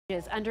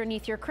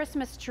underneath your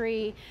Christmas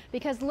tree,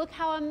 because look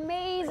how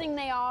amazing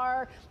they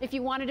are if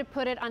you wanted to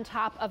put it on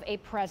top of a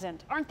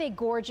present. Aren't they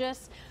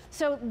gorgeous?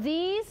 So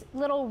these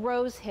little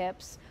rose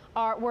hips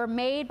were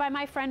made by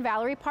my friend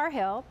Valerie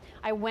Parhill.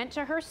 I went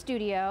to her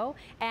studio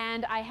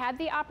and I had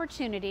the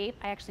opportunity,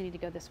 I actually need to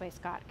go this way,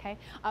 Scott, okay?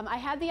 I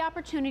had the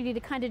opportunity to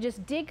kind of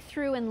just dig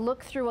through and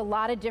look through a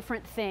lot of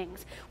different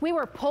things. We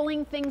were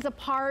pulling things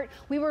apart,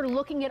 we were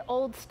looking at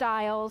old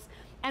styles,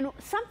 and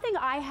something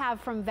I have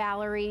from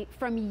Valerie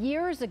from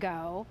years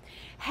ago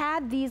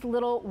had these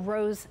little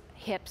rose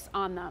hips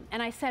on them.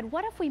 And I said,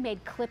 what if we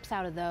made clips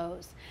out of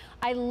those?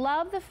 I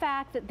love the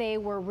fact that they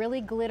were really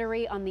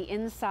glittery on the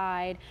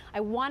inside. I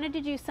wanted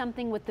to do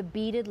something with the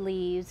beaded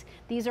leaves.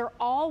 These are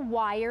all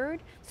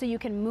wired, so you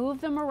can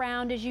move them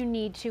around as you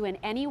need to in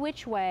any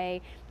which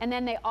way. And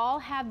then they all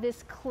have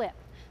this clip.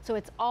 So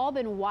it's all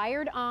been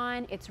wired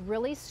on, it's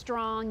really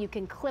strong. You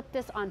can clip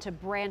this onto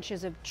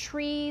branches of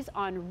trees,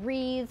 on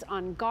wreaths,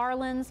 on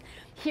garlands.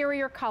 Here are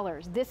your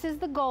colors. This is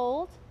the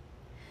gold.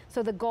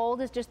 So the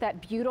gold is just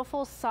that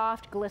beautiful,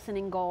 soft,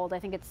 glistening gold. I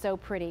think it's so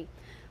pretty.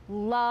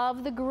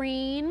 Love the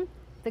green.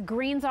 The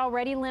green's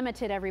already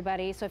limited,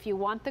 everybody, so if you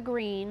want the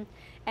green.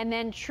 And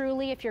then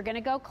truly, if you're gonna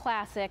go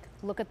classic,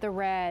 look at the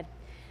red.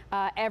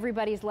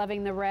 Everybody's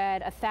loving the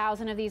red.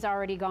 1,000 of these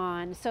already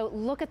gone. So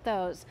look at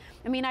those.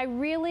 I mean,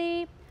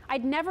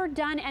 I'd never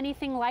done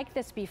anything like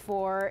this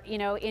before, you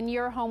know, in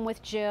your home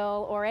with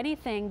Jill or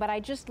anything, but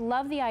I just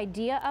love the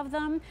idea of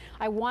them.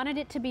 I wanted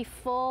it to be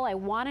full. I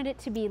wanted it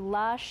to be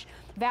lush.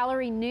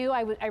 Valerie knew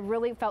I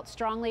really felt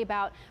strongly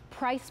about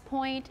price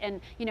point and,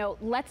 you know,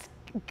 let's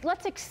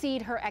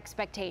exceed her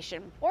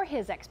expectation or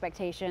his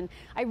expectation.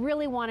 I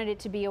really wanted it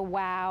to be a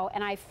wow,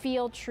 and I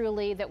feel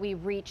truly that we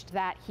reached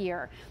that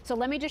here. So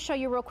let me just show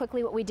you real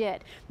quickly what we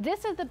did.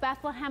 This is the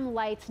Bethlehem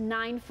Lights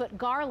 9-foot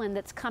garland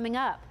that's coming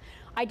up.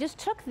 I just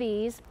took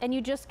these, and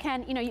you just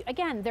can, you know,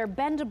 again, they're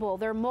bendable,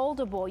 they're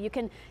moldable. You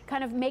can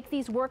kind of make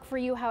these work for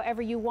you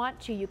however you want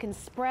to. You can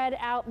spread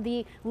out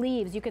the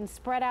leaves, you can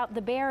spread out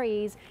the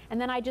berries, and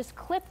then I just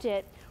clipped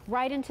it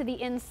right into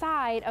the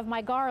inside of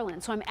my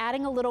garland. So I'm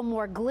adding a little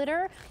more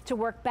glitter to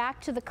work back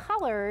to the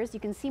colors.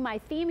 You can see my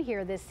theme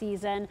here this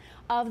season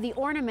of the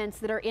ornaments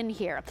that are in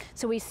here.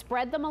 So we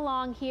spread them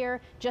along here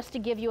just to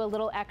give you a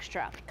little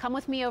extra. Come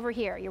with me over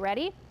here. You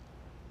ready?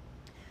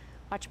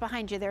 Watch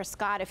behind you there,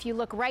 Scott. If you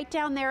look right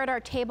down there at our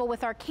table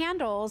with our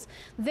candles,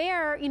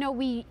 there, you know,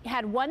 we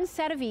had one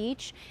set of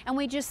each, and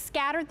we just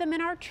scattered them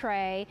in our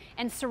tray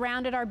and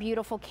surrounded our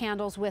beautiful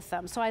candles with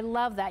them. So I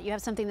love that. You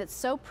have something that's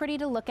so pretty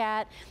to look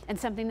at and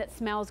something that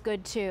smells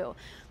good too.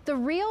 The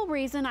real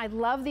reason I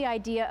love the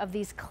idea of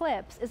these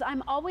clips is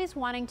I'm always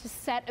wanting to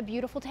set a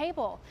beautiful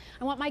table.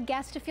 I want my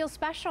guests to feel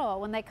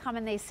special when they come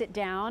and they sit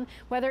down,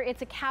 whether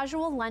it's a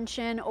casual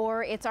luncheon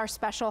or it's our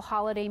special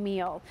holiday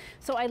meal.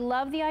 So I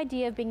love the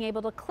idea of being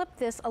able to clip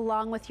this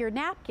along with your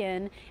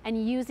napkin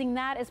and using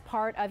that as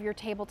part of your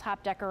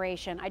tabletop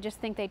decoration. I just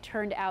think they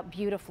turned out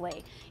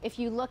beautifully. If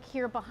you look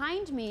here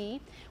behind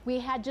me, we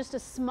had just a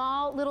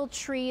small little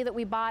tree that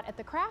we bought at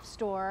the craft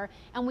store,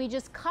 and we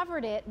just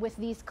covered it with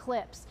these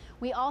clips.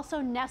 We also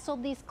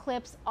nestled these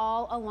clips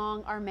all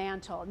along our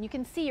mantle. And you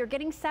can see you're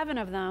getting 7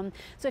 of them.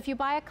 So if you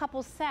buy a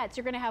couple sets,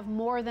 you're gonna have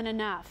more than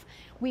enough.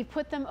 We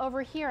put them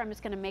over here. I'm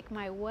just gonna make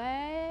my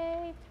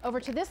way over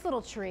to this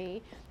little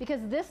tree, because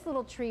this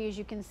little tree, as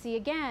you can see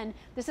again,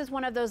 this is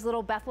one of those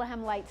little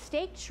Bethlehem Light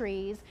stake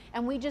trees,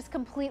 and we just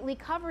completely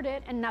covered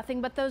it in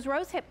nothing but those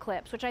rosehip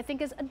clips, which I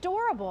think is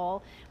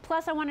adorable.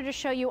 Plus, I wanted to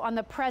show you on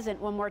the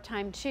present one more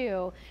time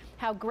too,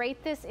 how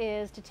great this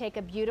is to take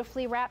a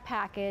beautifully wrapped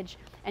package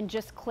and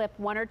just clip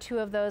 1 or 2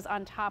 of those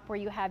on top where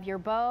you have your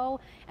bow,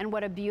 and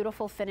what a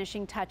beautiful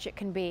finishing touch it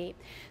can be.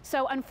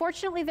 So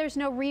unfortunately, there's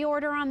no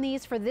reorder on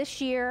these for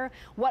this year.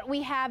 What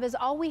we have is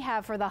all we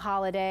have for the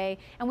holiday,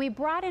 and we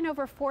brought in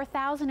over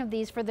 4,000 of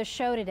these for the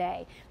show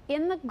today.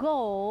 In the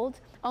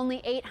gold,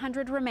 only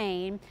 800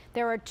 remain.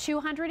 There are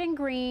 200 in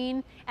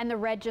green, and the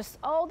red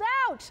just sold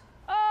out.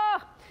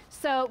 Oh!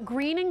 So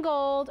green and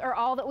gold are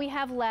all that we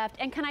have left.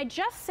 And can I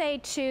just say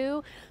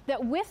too,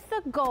 that with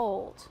the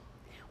gold,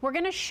 we're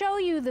gonna show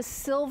you the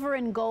silver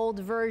and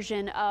gold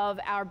version of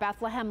our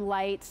Bethlehem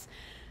Lights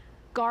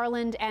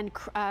garland and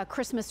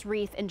Christmas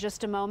wreath in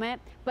just a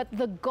moment, but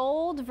the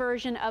gold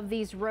version of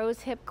these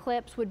rose hip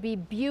clips would be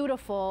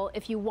beautiful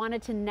if you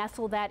wanted to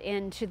nestle that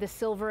into the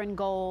silver and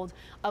gold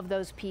of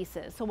those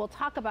pieces. So we'll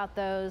talk about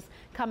those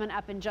coming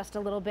up in just a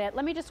little bit.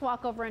 Let me just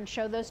walk over and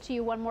show those to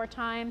you one more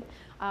time,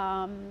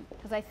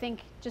 because I think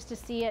just to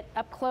see it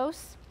up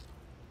close,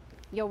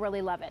 you'll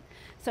really love it.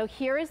 So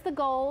here is the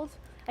gold.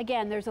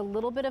 Again, there's a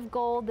little bit of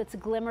gold that's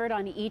glimmered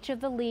on each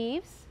of the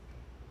leaves.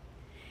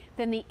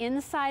 Then the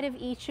inside of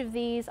each of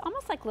these,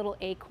 almost like little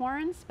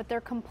acorns, but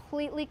they're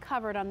completely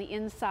covered on the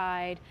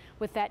inside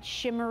with that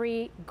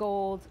shimmery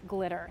gold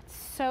glitter. It's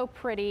so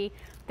pretty.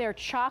 They're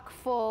chock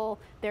full.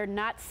 They're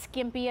not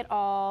skimpy at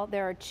all.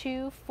 There are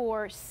 2,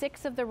 4,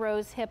 6 of the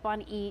rose hip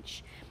on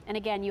each. And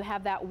again, you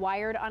have that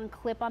wired on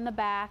clip on the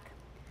back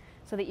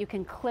so that you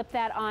can clip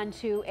that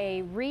onto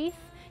a wreath.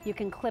 You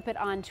can clip it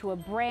onto a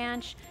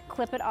branch,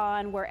 clip it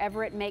on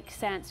wherever it makes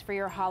sense for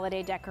your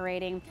holiday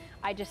decorating.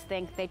 I just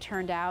think they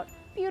turned out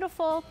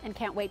beautiful and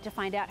can't wait to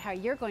find out how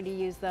you're going to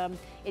use them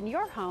in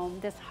your home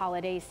this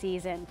holiday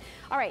season.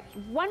 All right,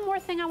 one more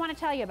thing I want to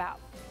tell you about.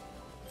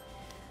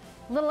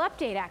 Little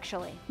update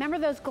actually. Remember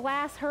those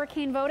glass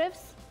hurricane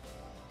votives?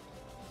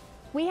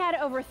 We had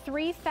over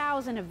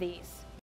 3,000 of these.